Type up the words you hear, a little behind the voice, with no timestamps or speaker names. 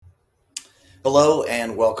Hello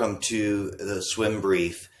and welcome to the Swim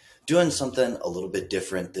Brief. Doing something a little bit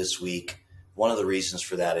different this week. One of the reasons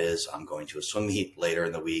for that is I'm going to a swim meet later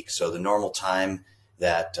in the week. So the normal time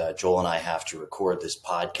that Joel and I have to record this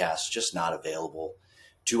podcast is just not available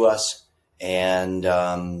to us. And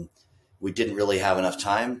we didn't really have enough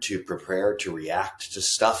time to prepare to react to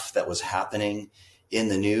stuff that was happening in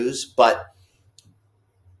the news. But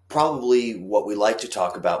probably what we like to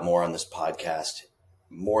talk about more on this podcast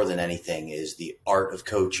more than anything is the art of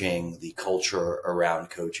coaching, the culture around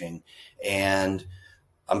coaching. And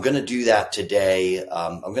I'm going to do that today.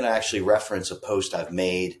 I'm going to actually reference a post I've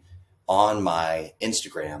made on my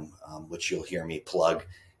Instagram, which you'll hear me plug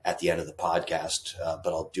at the end of the podcast.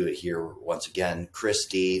 But I'll do it here once again,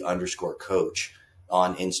 Chris_D_coach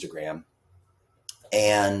on Instagram.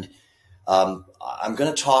 And I'm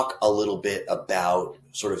going to talk a little bit about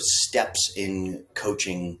sort of steps in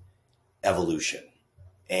coaching evolution.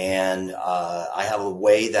 And I have a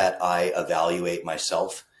way that I evaluate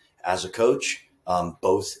myself as a coach,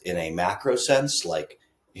 both in a macro sense, like,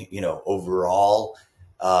 overall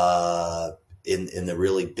in the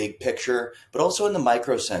really big picture, but also in the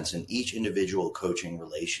micro sense in each individual coaching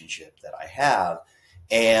relationship that I have.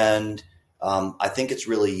 And I think it's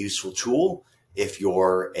really a useful tool if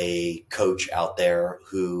you're a coach out there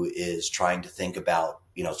who is trying to think about,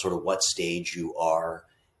 sort of what stage you are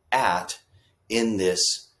at in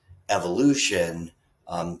this evolution,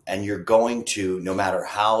 and you're going to, no matter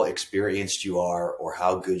how experienced you are or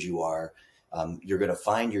how good you are, you're going to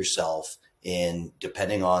find yourself in,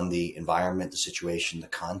 depending on the environment, the situation, the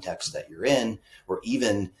context that you're in, or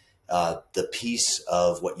even the piece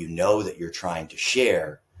of what that you're trying to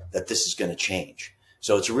share, that this is going to change.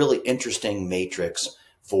 So it's a really interesting matrix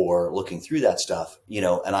for looking through that stuff,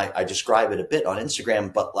 and I describe it a bit on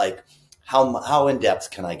Instagram, but like how in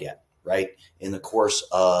depth can I get, right? In the course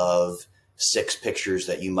of 6 pictures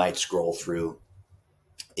that you might scroll through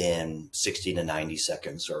in 60 to 90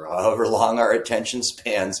 seconds or however long our attention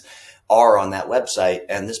spans are on that website.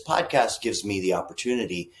 And this podcast gives me the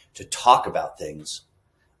opportunity to talk about things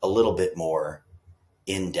a little bit more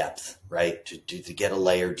in depth, right? To get a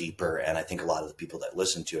layer deeper. And I think a lot of the people that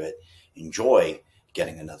listen to it enjoy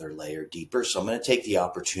getting another layer deeper. So I'm going to take the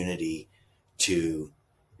opportunity to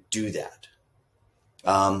do that.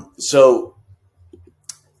 So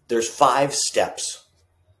there's 5 steps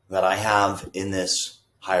that I have in this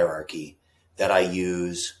hierarchy that I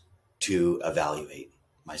use to evaluate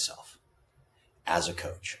myself as a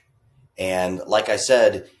coach. And like I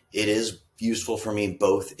said, it is useful for me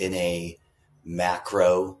both in a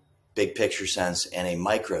macro, big picture sense and a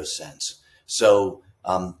micro sense. So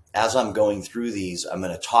as I'm going through these, I'm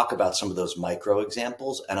going to talk about some of those micro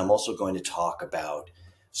examples, and I'm also going to talk about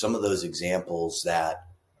some of those examples that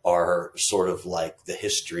are sort of like the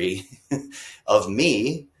history of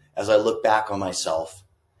me as I look back on myself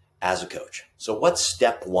as a coach. So what's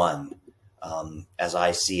step 1, as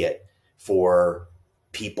I see it, for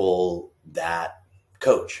people that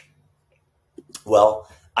coach? Well,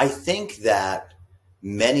 I think that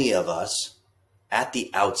many of us at the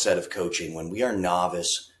outset of coaching, when we are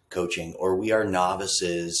novice coaching or we are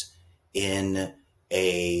novices in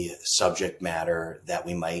a subject matter that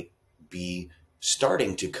we might be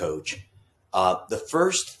starting to coach, the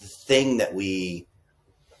first thing that we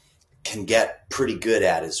can get pretty good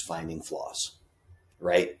at is finding flaws,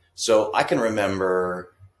 right? So I can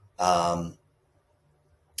remember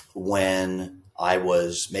when I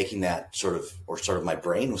was making that sort of my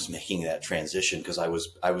brain was making that transition, because I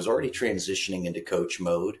was already transitioning into coach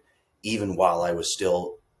mode even while I was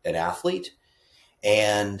still an athlete.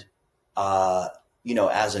 And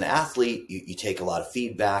as an athlete, you take a lot of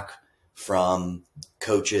feedback from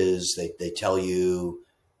coaches. They tell you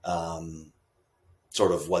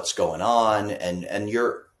sort of what's going on, and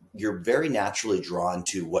you're very naturally drawn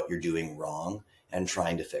to what you're doing wrong and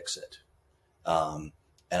trying to fix it.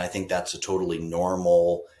 And I think that's a totally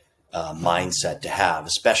normal mindset to have,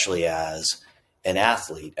 especially as an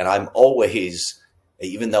athlete. And I'm always,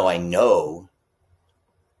 even though I know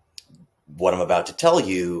what I'm about to tell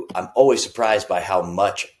you, I'm always surprised by how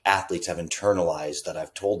much athletes have internalized that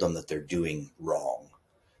I've told them that they're doing wrong.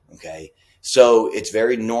 Okay. So it's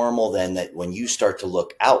very normal then that when you start to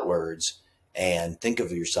look outwards and think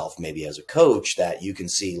of yourself maybe as a coach, that you can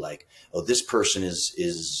see like, oh, this person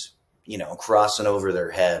is crossing over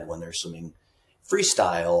their head when they're swimming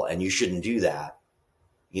freestyle, and you shouldn't do that,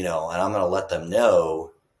 and I'm going to let them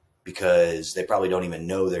know, because they probably don't even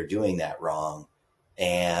know they're doing that wrong.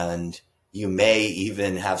 And you may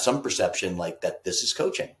even have some perception like that this is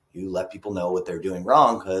coaching. You let people know what they're doing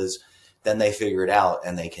wrong, because then they figure it out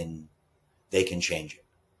and they can change it.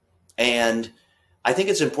 And I think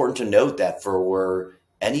it's important to note that for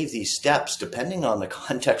any of these steps, depending on the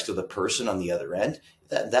context of the person on the other end,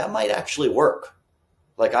 that might actually work.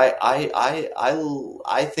 Like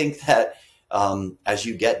I think that as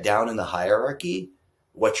you get down in the hierarchy,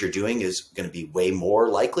 what you're doing is going to be way more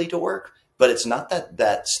likely to work. But it's not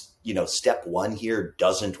that step one here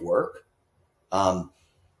doesn't work.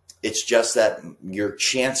 It's just that your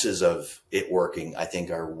chances of it working, I think,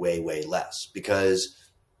 are way, way less, because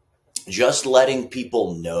just letting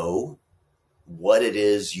people know what it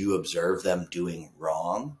is you observe them doing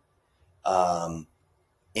wrong,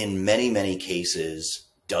 in many, many cases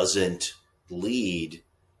doesn't lead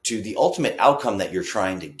to the ultimate outcome that you're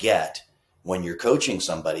trying to get when you're coaching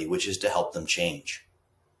somebody, which is to help them change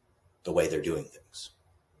the way they're doing things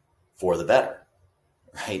for the better,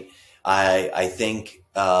 right? I think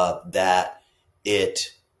that it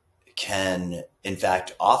can, in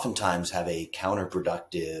fact, oftentimes have a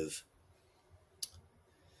counterproductive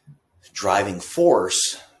driving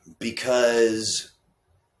force, because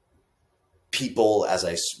people, as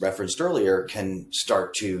I referenced earlier, can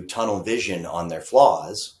start to tunnel vision on their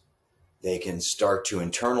flaws. They can start to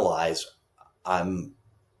internalize, I'm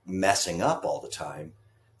messing up all the time.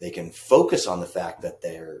 They can focus on the fact that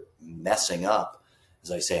they're messing up,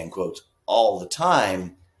 as I say in quotes, all the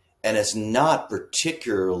time. And it's not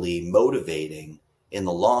particularly motivating in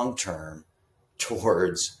the long term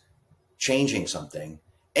towards changing something.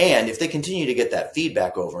 And if they continue to get that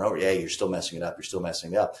feedback over and over, yeah, you're still messing it up, you're still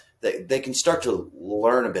messing it up, they can start to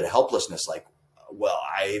learn a bit of helplessness, like, well,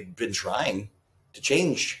 I've been trying to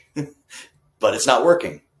change, but it's not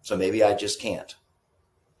working. So maybe I just can't.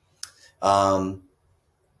 All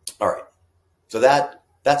right. So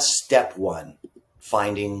that's step one,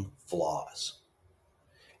 finding flaws.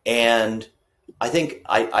 And I think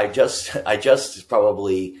I just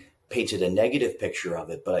probably painted a negative picture of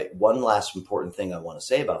it. But one last important thing I want to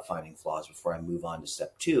say about finding flaws before I move on to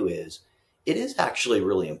step two is it is actually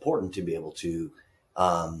really important to be able to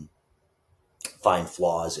find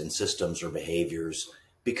flaws in systems or behaviors,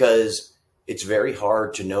 because it's very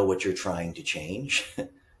hard to know what you're trying to change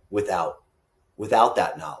without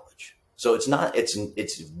that knowledge. So it's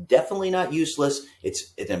definitely not useless.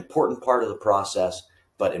 It's an important part of the process,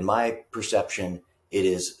 but in my perception, it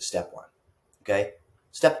is step one. Okay.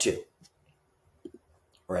 Step two,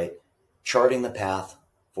 right? Charting the path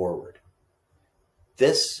forward.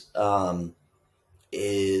 This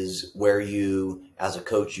is where you, as a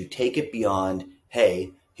coach, you take it beyond,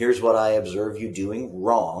 hey, here's what I observe you doing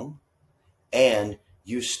wrong. And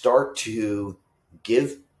you start to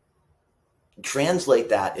translate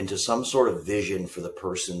that into some sort of vision for the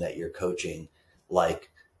person that you're coaching. Like,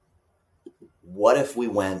 what if we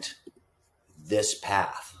went this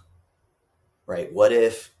path, right? What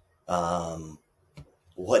if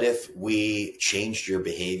we changed your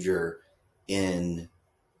behavior in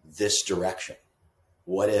this direction?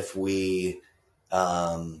 What if we,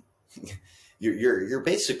 you're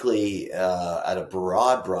basically, at a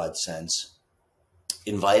broad sense,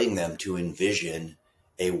 inviting them to envision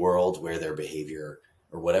a world where their behavior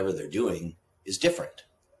or whatever they're doing is different.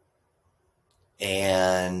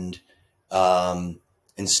 And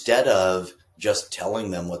instead of just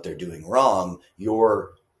telling them what they're doing wrong,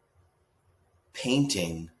 you're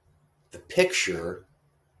painting the picture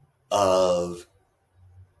of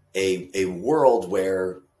a world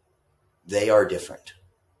where they are different,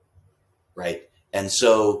 right? And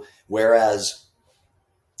so whereas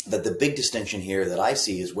the big distinction here that I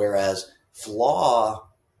see is, whereas flaw-based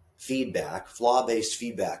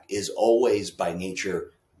feedback is always by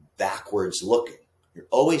nature backwards looking. You're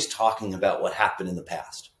always talking about what happened in the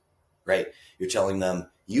past, right? You're telling them,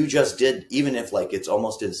 you just did, even if like it's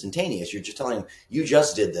almost instantaneous, you're just telling them, you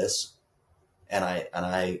just did this, and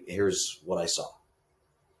I here's what I saw.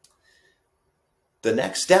 The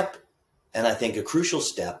next step, and I think a crucial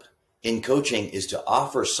step in coaching, is to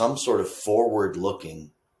offer some sort of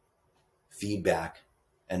forward-looking feedback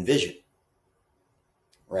and vision,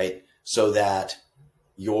 right? So that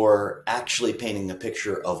you're actually painting a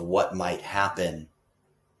picture of what might happen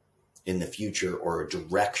in the future, or a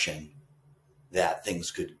direction that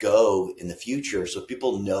things could go in the future, so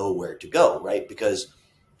people know where to go, right? Because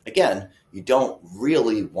again, you don't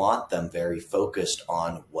really want them very focused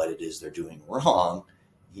on what it is they're doing wrong.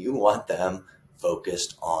 You want them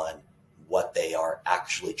focused on what they are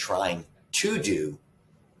actually trying to do,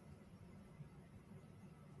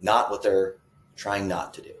 not what they're trying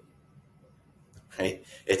not to do, right?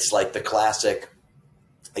 It's like the classic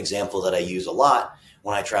example that I use a lot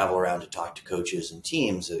when I travel around to talk to coaches and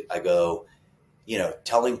teams. I go,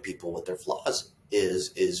 telling people what their flaws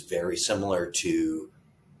is very similar to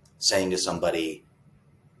saying to somebody,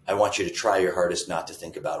 I want you to try your hardest not to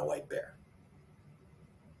think about a white bear,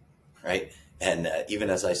 right? And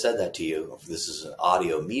even as I said that to you, if this is an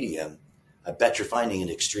audio medium, I bet you're finding it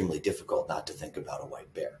extremely difficult not to think about a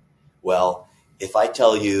white bear. Well, if I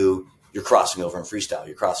tell you you're crossing over in freestyle,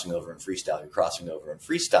 you're crossing over in freestyle, you're crossing over in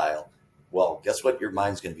freestyle, well, guess what your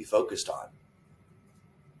mind's going to be focused on?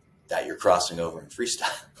 That you're crossing over in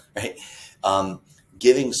freestyle, right?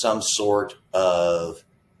 Giving some sort of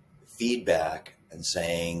feedback and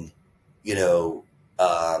saying, you know,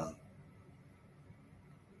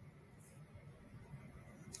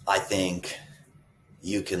 I think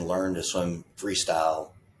you can learn to swim freestyle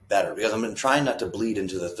better, because I'm trying not to bleed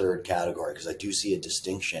into the third category, because I do see a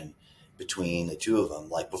distinction between the two of them.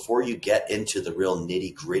 Like, before you get into the real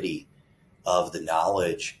nitty gritty of the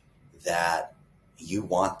knowledge that you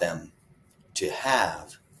want them to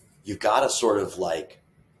have, you've got to sort of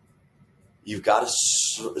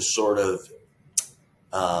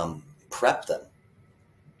prep them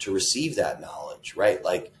to receive that knowledge, right?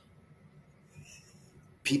 Like,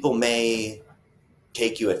 people may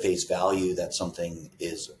take you at face value that something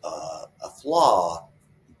is a flaw,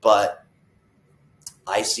 but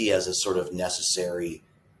I see as a sort of necessary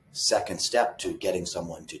second step to getting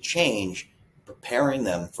someone to change, preparing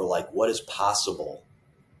them for like what is possible,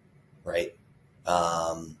 right?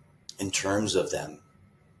 In terms of them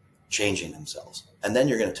changing themselves. And then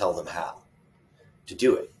you're going to tell them how to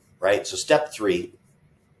do it, right? So step 3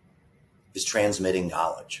 is transmitting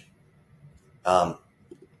knowledge.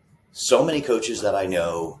 So many coaches that I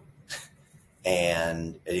know,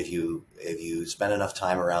 and if you spend enough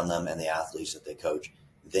time around them and the athletes that they coach,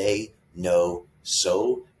 they know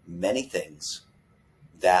so many things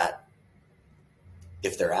that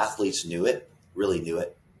if their athletes really knew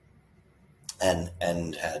it, and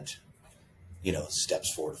had,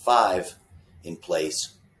 steps 4 to 5 in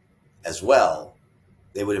place as well,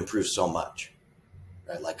 they would improve so much,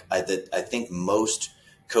 right? Like, I think most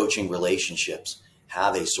coaching relationships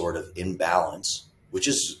have a sort of imbalance, which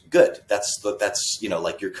is good. That's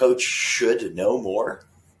like, your coach should know more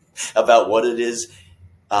about what it is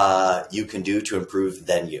you can do to improve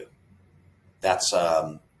than you. That's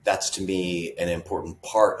to me an important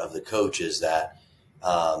part of the coach, is that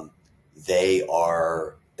they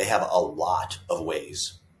have a lot of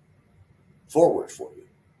ways forward for you,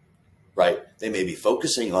 right? They may be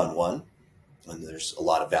focusing on one, and there's a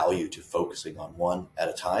lot of value to focusing on one at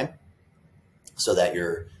a time, so that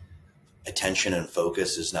your attention and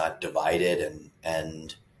focus is not divided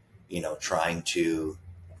and trying to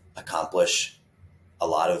accomplish a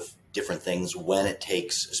lot of different things when it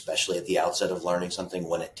takes, especially at the outset of learning something,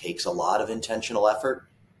 when it takes a lot of intentional effort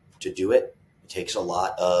to do it. It takes a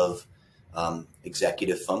lot of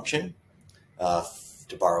executive function,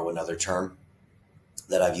 to borrow another term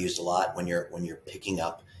that I've used a lot. When you're picking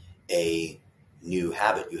up a new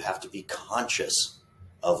habit, you have to be conscious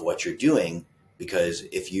of what you're doing, because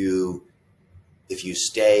if you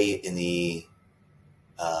stay in the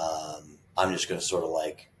I'm just going to sort of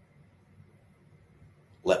like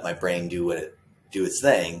let my brain do its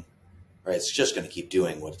thing, right? It's just going to keep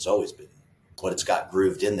doing what it's always been, what it's got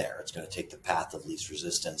grooved in there. It's going to take the path of least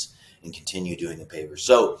resistance and continue doing the paper.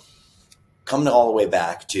 So coming all the way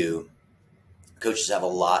back to, coaches have a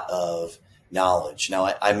lot of knowledge.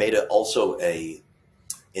 Now, I made also a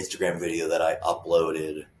Instagram video that I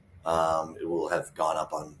uploaded. It will have gone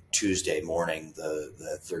up on Tuesday morning,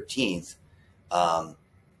 the 13th. And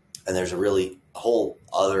there's a whole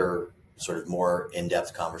other sort of more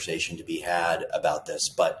in-depth conversation to be had about this.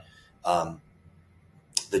 But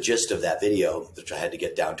the gist of that video, which I had to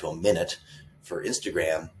get down to a minute for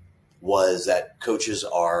Instagram, was that coaches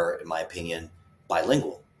are, in my opinion,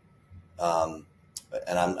 bilingual. And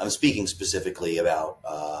I'm speaking specifically about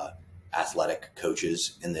athletic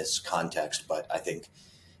coaches in this context, but I think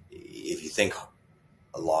if you think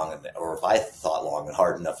if I thought long and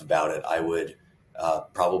hard enough about it, I would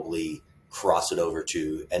probably cross it over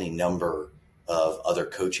to any number of other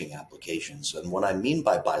coaching applications. And what I mean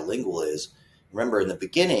by bilingual is, remember in the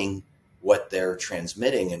beginning, what they're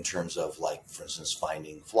transmitting in terms of, like, for instance,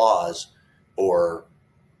 finding flaws or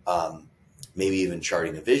maybe even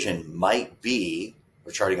charting a vision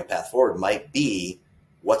or charting a path forward might be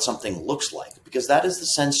what something looks like, because that is the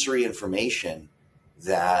sensory information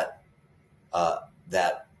that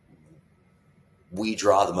we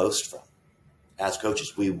draw the most from as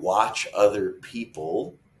coaches. We watch other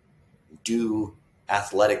people do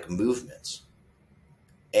athletic movements,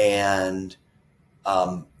 and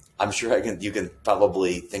I'm sure you can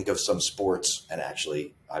probably think of some sports, and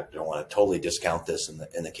actually I don't want to totally discount this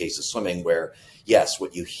in the case of swimming, where yes,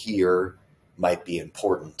 what you hear might be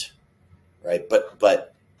important, right?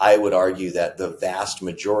 But I would argue that the vast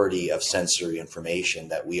majority of sensory information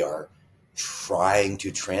that we are trying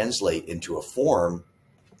to translate into a form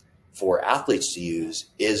for athletes to use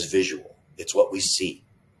is visual. It's what we see.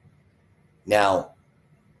 Now,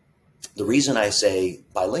 the reason I say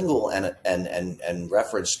bilingual and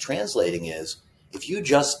reference translating is if you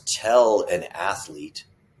just tell an athlete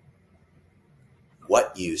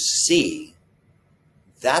what you see,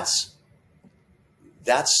 that's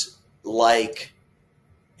like,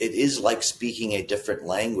 it is like speaking a different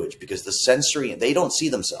language, because the sensory, they don't see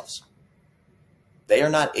themselves. They are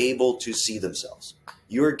not able to see themselves.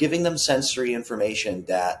 You are giving them sensory information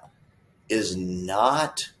that is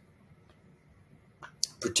not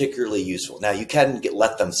particularly useful. Now, you can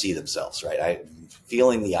let them see themselves, right? I'm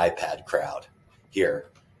feeling the iPad crowd here.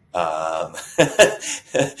 And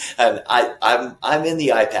I'm in the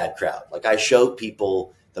iPad crowd. Like, I show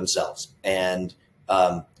people themselves. And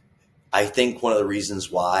I think one of the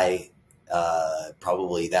reasons why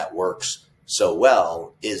probably that works so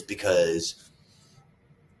well is because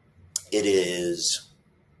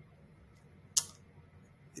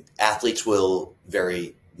athletes will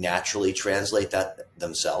very naturally translate that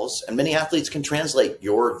themselves. And many athletes can translate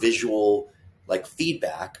your visual like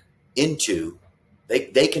feedback into,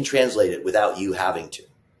 they can translate it without you having to.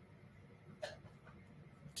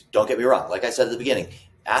 Don't get me wrong. Like I said at the beginning,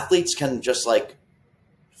 athletes can just like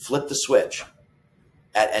flip the switch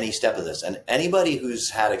at any step of this. And anybody who's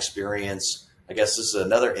had experience, I guess this is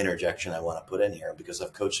another interjection I want to put in here, because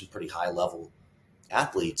I've coached some pretty high level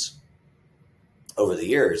athletes over the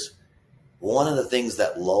years. One of the things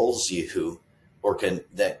that lulls you, or can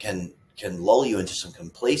lull you into some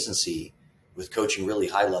complacency with coaching really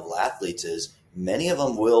high level athletes, is many of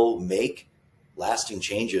them will make lasting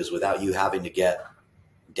changes without you having to get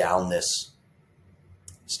down this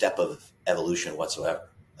step of evolution whatsoever.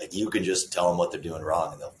 Like, you can just tell them what they're doing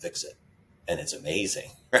wrong and they'll fix it. And it's amazing,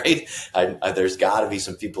 right? There's got to be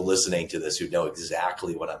some people listening to this who know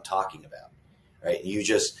exactly what I'm talking about, right?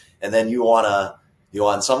 And then you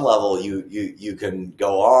on some level, you can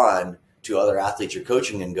go on to other athletes you're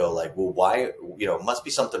coaching and go like, well, why, must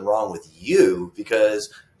be something wrong with you,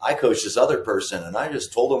 because I coached this other person and I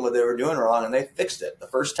just told them what they were doing wrong and they fixed it the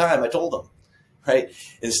first time I told them, right?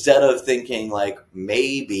 Instead of thinking like,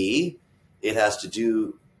 maybe it has to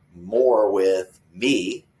do more with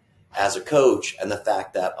me as a coach and the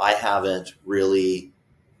fact that I haven't really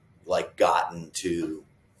like gotten to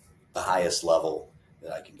the highest level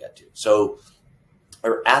that I can get to. So,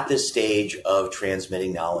 or at this stage of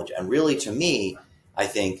transmitting knowledge. And really, to me, I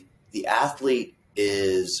think the athlete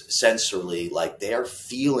is sensorily, like, they are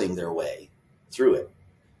feeling their way through it.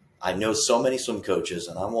 I know so many swim coaches,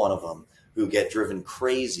 and I'm one of them, who get driven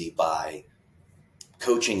crazy by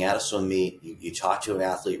coaching at a swim meet. You talk to an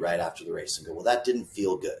athlete right after the race and go, well, that didn't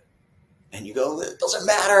feel good. And you go, it doesn't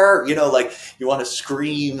matter. Like, you want to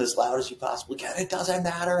scream as loud as you possibly can. It doesn't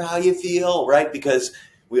matter how you feel, right? Because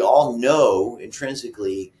we all know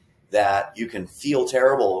intrinsically that you can feel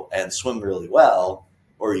terrible and swim really well,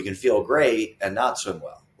 or you can feel great and not swim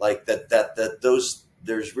well. Like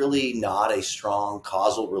there's really not a strong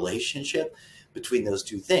causal relationship between those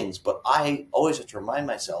two things. But I always have to remind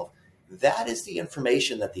myself, that is the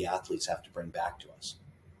information that the athletes have to bring back to us.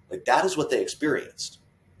 Like, that is what they experienced.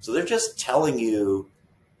 So they're just telling you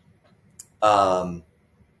what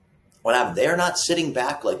happened. They're not sitting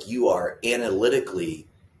back like you are analytically,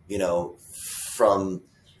 from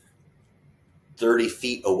 30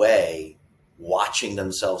 feet away watching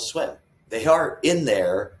themselves swim. They are in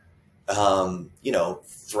there,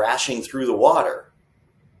 thrashing through the water.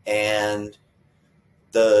 And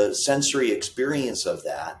the sensory experience of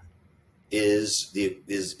that is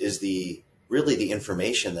really the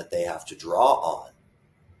information that they have to draw on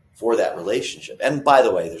for that relationship. And by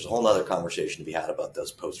the way, there's a whole nother conversation to be had about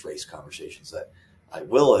those post-race conversations that I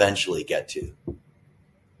will eventually get to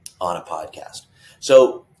on a podcast.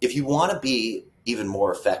 So if you want to be even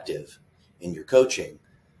more effective in your coaching,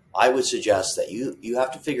 I would suggest that you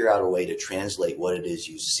have to figure out a way to translate what it is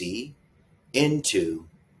you see into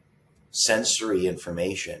sensory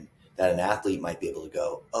information that an athlete might be able to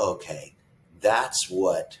go, oh, okay, that's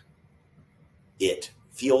what it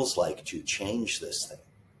feels like to change this thing.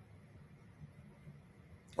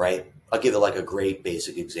 Right? I'll give it like a great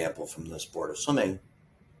basic example from the sport of swimming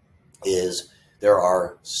is there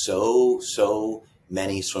are so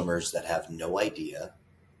many swimmers that have no idea,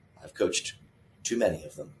 I've coached too many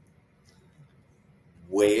of them,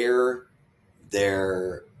 where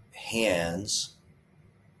their hands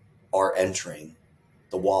are entering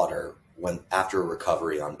the water when after a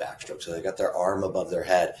recovery on backstroke. So they got their arm above their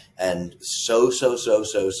head, and so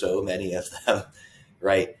many of them,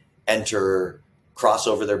 right, cross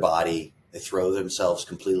over their body. They throw themselves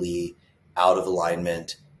completely out of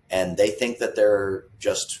alignment, and they think that they're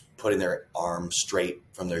just putting their arm straight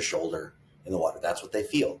from their shoulder in the water. That's what they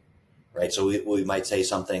feel, right? So we might say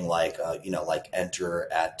something like, like enter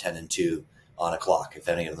at 10 and 2 on a clock, if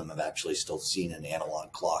any of them have actually still seen an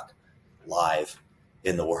analog clock live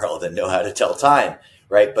in the world and know how to tell time,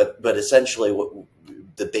 right? But essentially what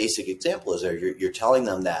the basic example is there, you're telling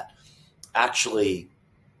them that actually,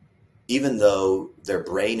 even though their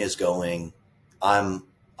brain is going, I'm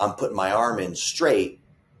putting my arm in straight,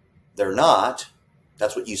 they're not.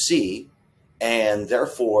 That's what you see. And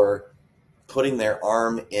therefore, putting their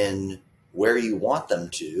arm in where you want them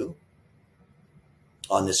to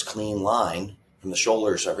on this clean line from the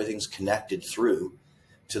shoulders, so everything's connected through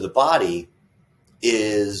to the body,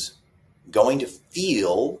 is going to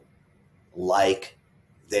feel like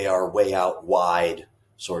they are way out wide,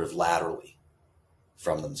 sort of laterally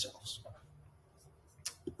from themselves.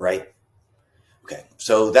 Right? Okay,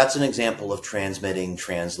 so that's an example of translating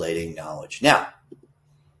knowledge. Now,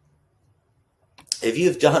 if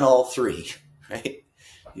you've done all three, right?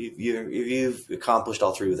 You've accomplished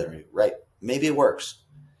all three with it, right? Maybe it works.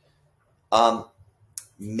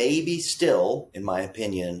 Maybe still, in my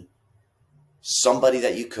opinion, somebody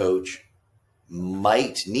that you coach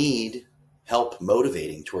might need help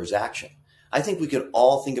motivating towards action. I think we can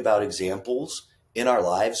all think about examples in our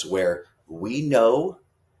lives where we know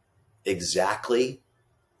exactly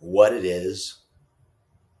what it is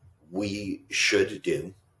we should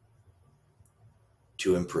do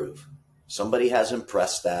to improve. Somebody has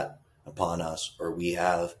impressed that upon us, or we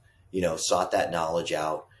have, sought that knowledge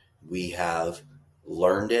out. We have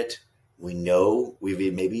learned it. We know,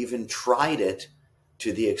 we've maybe even tried it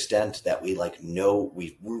to the extent that we know,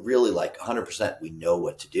 we really 100%, we know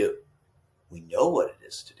what to do. We know what it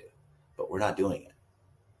is to do, but we're not doing it.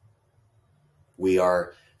 We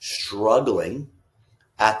are struggling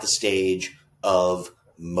at the stage of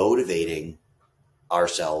motivating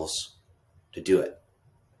ourselves to do it.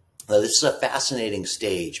 Now, this is a fascinating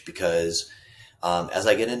stage because as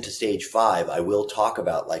I get into stage 5, I will talk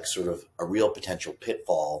about sort of a real potential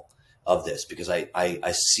pitfall of this, because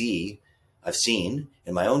I've seen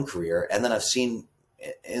in my own career, and then I've seen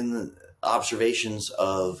in observations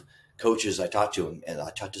of coaches I talk to, and I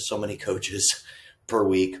talk to so many coaches per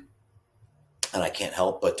week, and I can't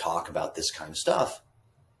help but talk about this kind of stuff.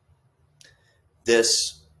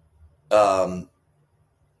 These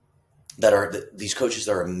coaches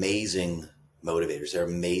are amazing motivators. They're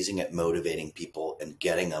amazing at motivating people and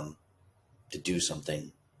getting them to do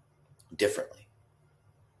something differently.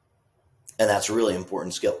 And that's a really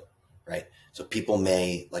important skill, right? So people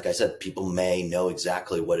may, like I said, people may know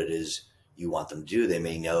exactly what it is you want them to do. They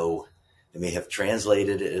may have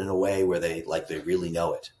translated it in a way where they really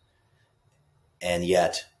know it. And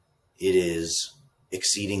yet it is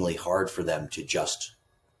exceedingly hard for them to just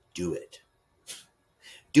do it.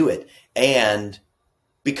 And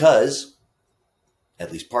because,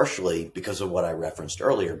 at least partially because of what I referenced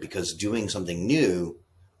earlier, because doing something new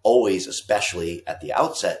always, especially at the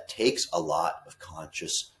outset, takes a lot of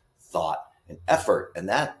conscious thought and effort. And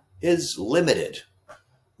that is limited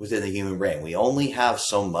within the human brain. We only have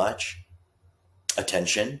so much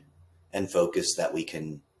attention and focus that we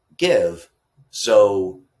can give.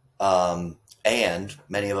 So, and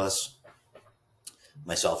many of us,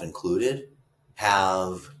 myself included,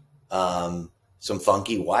 have some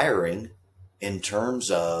funky wiring in terms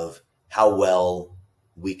of how well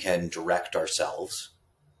we can direct ourselves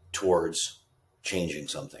towards changing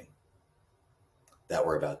something that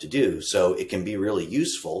we're about to do. So it can be really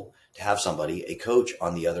useful to have somebody, a coach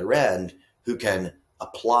on the other end, who can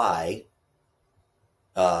apply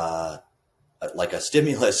a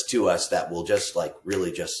stimulus to us that will just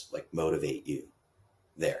really motivate you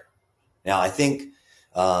there. Now, I think,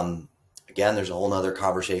 again, there's a whole nother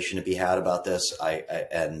conversation to be had about this. I'm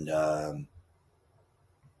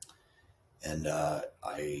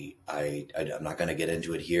not going to get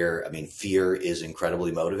into it here. I mean, fear is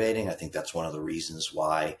incredibly motivating. I think that's one of the reasons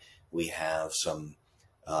why we have some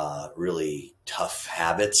really tough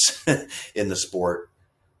habits in the sporting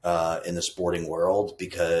world,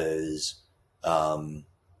 because in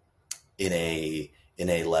a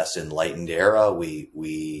less enlightened era,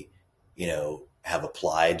 we have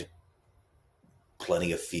applied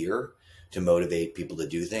plenty of fear to motivate people to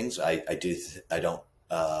do things. I don't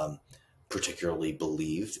particularly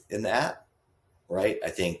believe in that, right? I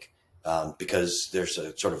think because there's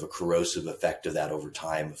a sort of a corrosive effect of that over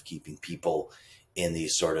time, of keeping people in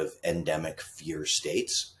these sort of endemic fear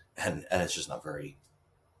states. And it's just not very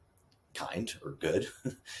kind or good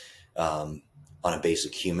on a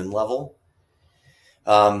basic human level.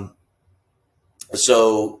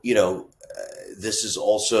 So, this is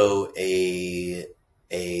also a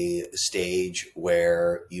stage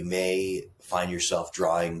where you may find yourself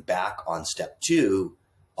drawing back on step 2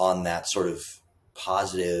 on that sort of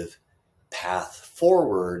positive path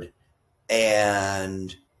forward,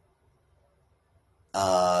 and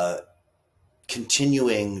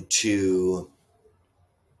continuing to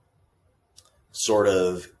sort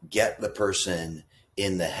of get the person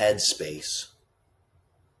in the headspace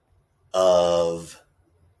of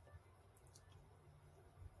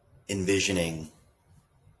envisioning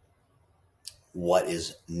what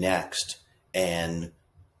is next, and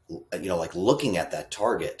like looking at that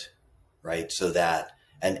target, right? So that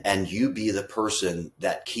and you be the person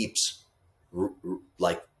that keeps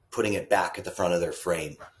like putting it back at the front of their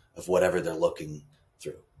frame of whatever they're looking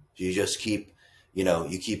through. You just keep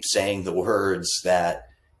you keep saying the words that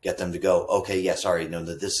get them to go, okay, yeah, sorry, no,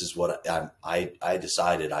 this is what I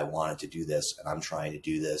decided I wanted to do this, and I'm trying to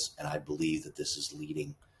do this, and I believe that this is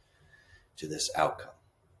leading to this outcome.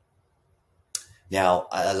 Now,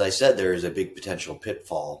 as I said, there is a big potential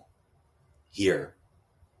pitfall here,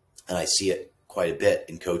 and I see it quite a bit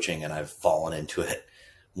in coaching, and I've fallen into it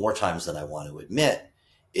more times than I want to admit,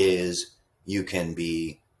 is you can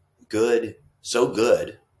be so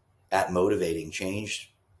good at motivating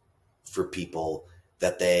change for people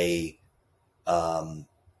that they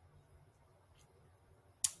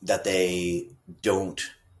don't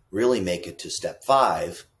really make it to step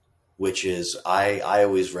 5, which is, I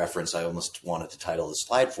always reference, I almost wanted to title the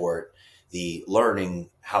slide for it, the learning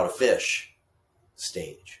how to fish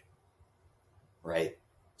stage, right?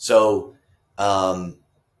 So I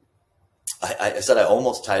said I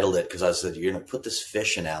almost titled it because I said, you're going to put this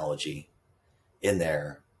fish analogy in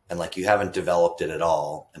there, and like you haven't developed it at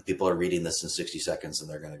all, and people are reading this in 60 seconds and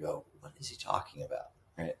they're going to go, what is he talking about,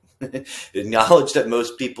 right? Acknowledge that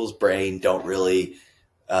most people's brain don't really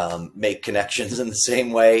make connections in the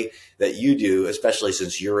same way that you do, especially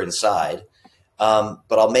since you're inside. But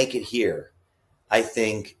I'll make it here. I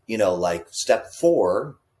think, like step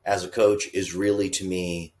 4 as a coach is really, to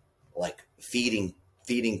me, like feeding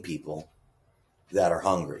people that are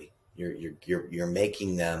hungry. You're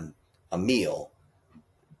making them a meal,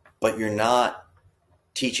 but you're not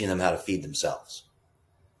teaching them how to feed themselves.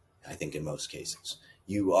 I think in most cases,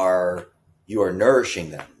 you are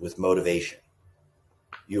nourishing them with motivation.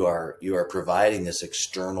 You are providing this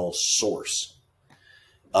external source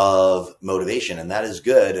of motivation, and that is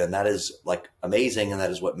good, and that is like amazing, and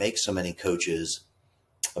that is what makes so many coaches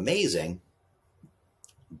amazing.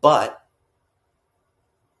 But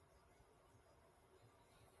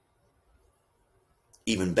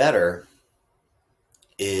even better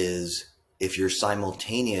is if you're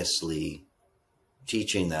simultaneously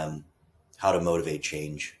teaching them how to motivate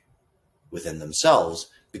change within themselves,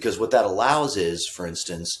 because what that allows is, for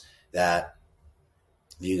instance, that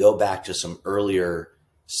if you go back to some earlier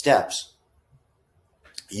steps,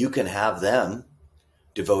 you can have them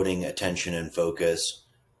devoting attention and focus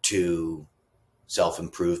to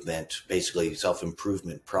self-improvement, basically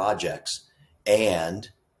self-improvement projects, and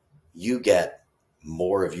you get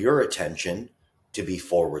more of your attention to be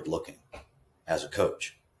forward-looking as a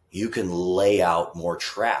coach. You can lay out more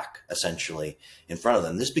track, essentially, in front of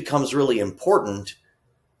them. This becomes really important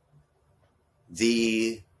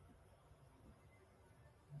the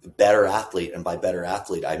better athlete, and by better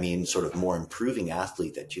athlete, I mean sort of more improving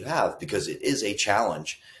athlete that you have, because it is a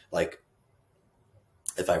challenge. Like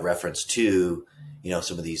if I reference to,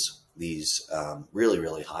 some of these really,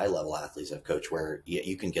 really high level athletes I've coached, where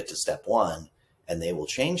you can get to step 1 and they will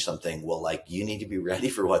change something. Well, like you need to be ready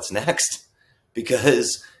for what's next,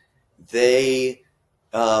 because they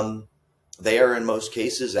are in most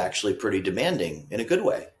cases actually pretty demanding in a good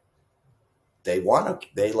way. They're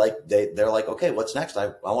like, okay, what's next?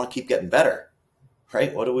 I want to keep getting better,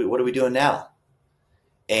 right? What are we doing now?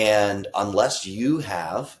 And unless you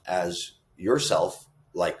have as yourself,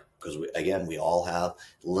 like, because we all have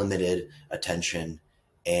limited attention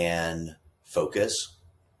and focus,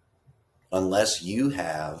 unless you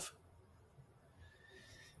have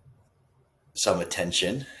some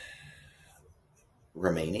attention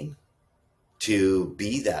remaining to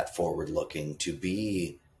be that forward looking, to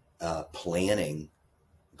be planning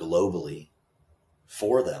globally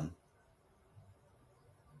for them,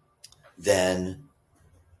 then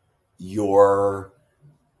you're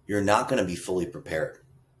not going to be fully prepared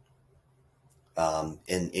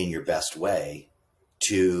in your best way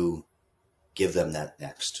to give them that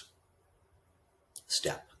next.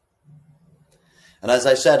 step. And as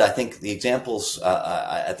I said, I think the examples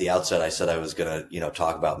at the outset, I said I was going to,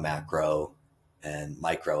 talk about macro and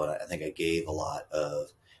micro, and I think I gave a lot of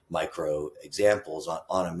micro examples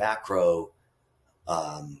on a macro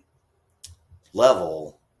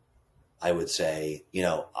level. I would say,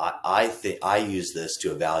 I think I use this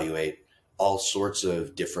to evaluate all sorts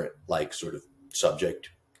of different, like, sort of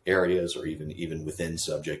subject areas, or even within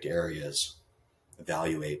subject areas,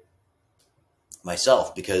 evaluate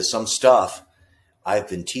myself, because some stuff I've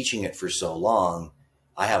been teaching it for so long,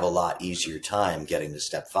 I have a lot easier time getting to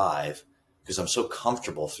step 5 because I'm so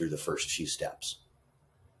comfortable through the first few steps,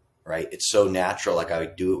 right? It's so natural. Like, I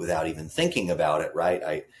do it without even thinking about it,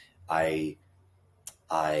 right? I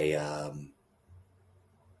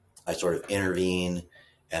sort of intervene,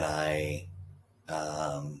 and I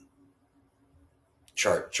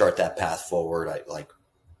chart that path forward.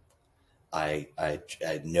 I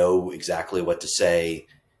know exactly what to say,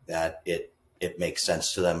 that it makes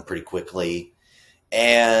sense to them pretty quickly.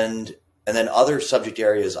 And then other subject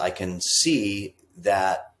areas, I can see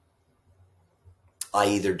that I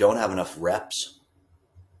either don't have enough reps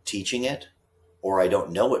teaching it, or I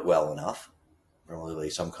don't know it well enough, probably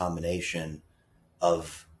some combination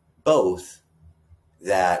of both,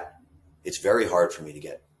 that it's very hard for me to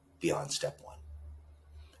get beyond step 1.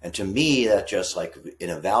 And to me, that just, like, in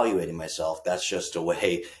evaluating myself, that's just a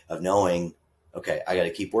way of knowing, okay, I got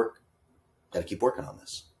to keep working on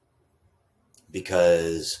this,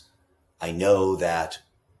 because I know that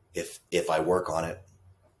if I work on it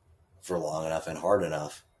for long enough and hard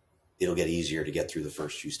enough, it'll get easier to get through the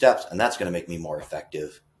first few steps, and that's going to make me more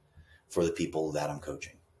effective for the people that I'm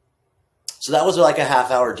coaching. So that was like a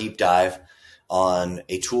half-hour deep dive on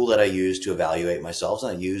a tool that I use to evaluate myself,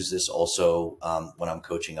 and I use this also when I'm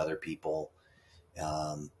coaching other people,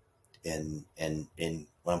 in when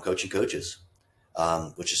I'm coaching coaches,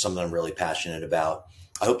 which is something I'm really passionate about.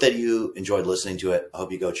 I hope that you enjoyed listening to it. I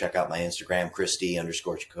hope you go check out my Instagram,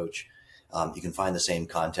 Christy_coach. You can find the same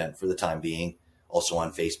content for the time being. Also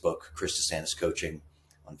on Facebook, Chris DeSantis Coaching.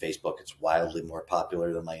 On Facebook, it's wildly more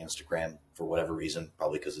popular than my Instagram for whatever reason,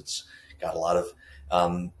 probably because it's got a lot of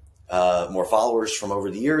more followers from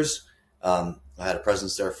over the years. I had a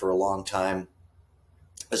presence there for a long time.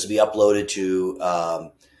 This will be uploaded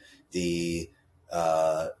to the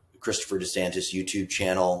Christopher DeSantis YouTube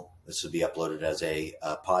channel. This will be uploaded as a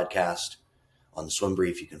podcast on the Swim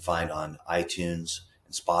Brief. You can find on iTunes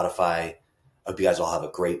and Spotify. I hope you guys all have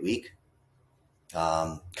a great week.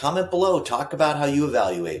 Comment below. Talk about how you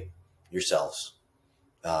evaluate yourselves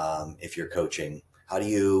if you're coaching. How do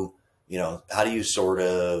you sort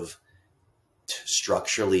of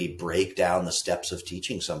structurally break down the steps of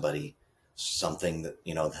teaching somebody something that,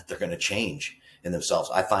 that they're going to change in themselves?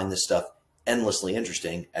 I find this stuff endlessly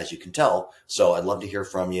interesting, as you can tell. So I'd love to hear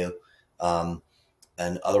from you.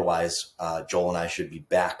 And otherwise, Joel and I should be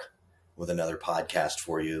back with another podcast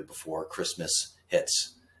for you before Christmas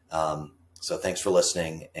hits. So thanks for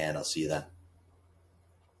listening, and I'll see you then.